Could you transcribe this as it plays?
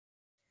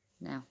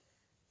Now.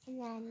 And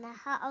then the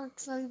hot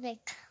oaks on big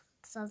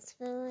oaks on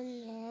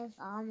spoon live,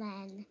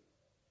 amen.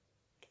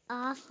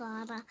 Our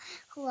Father,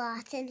 who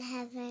art in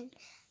heaven,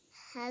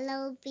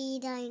 hallowed be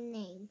thy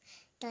name.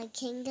 Thy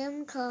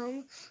kingdom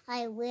come,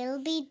 thy will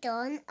be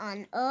done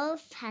on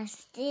earth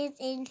as it is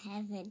in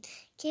heaven.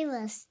 Give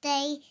us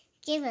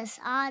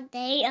our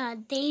day our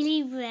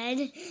daily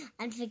bread,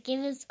 and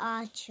forgive us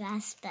our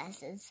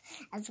trespasses,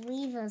 as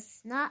we lead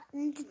us not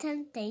into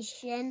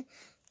temptation,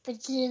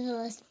 but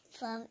deliver us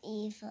from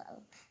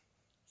evil.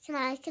 Can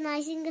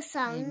I sing a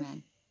song?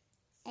 Amen.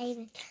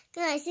 Amen.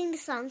 Can I sing a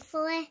song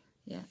for it?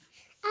 Yeah.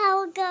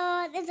 Our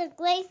God is a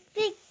great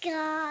big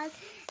God.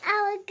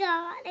 Our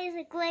God is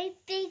a great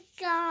big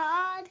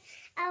God.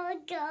 Our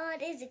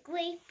God is a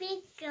great big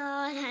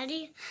God, and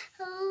He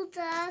holds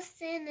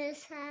us in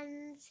His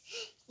hands.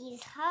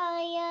 He's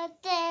higher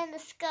than a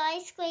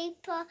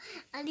skyscraper,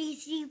 and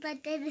He's deeper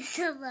than a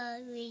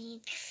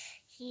submarine.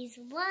 He's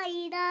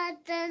wider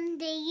than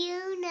the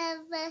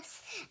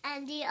universe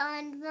and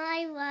beyond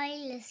my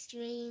wildest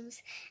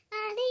dreams.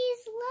 And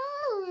He's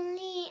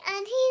lonely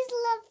and He's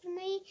loved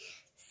me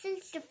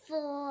since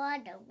before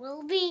the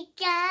world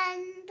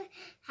began.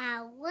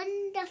 How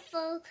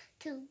wonderful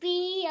to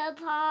be a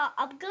part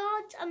of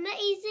God's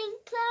amazing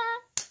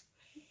plan.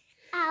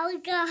 Our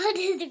God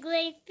is a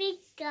great big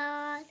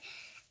God.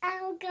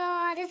 Our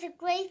God is a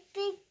great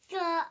big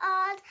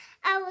God.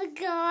 Our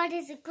God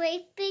is a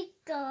great big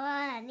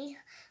God, and He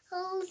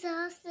holds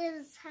us in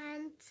His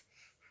hands.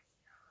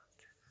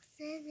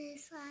 And He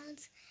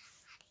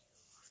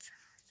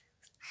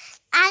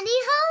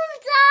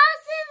holds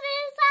us in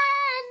His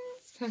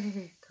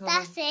hands. Cool.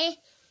 That's it.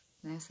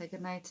 Now say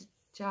goodnight to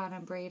John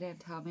and Breda and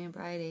Tommy and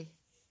Bridie.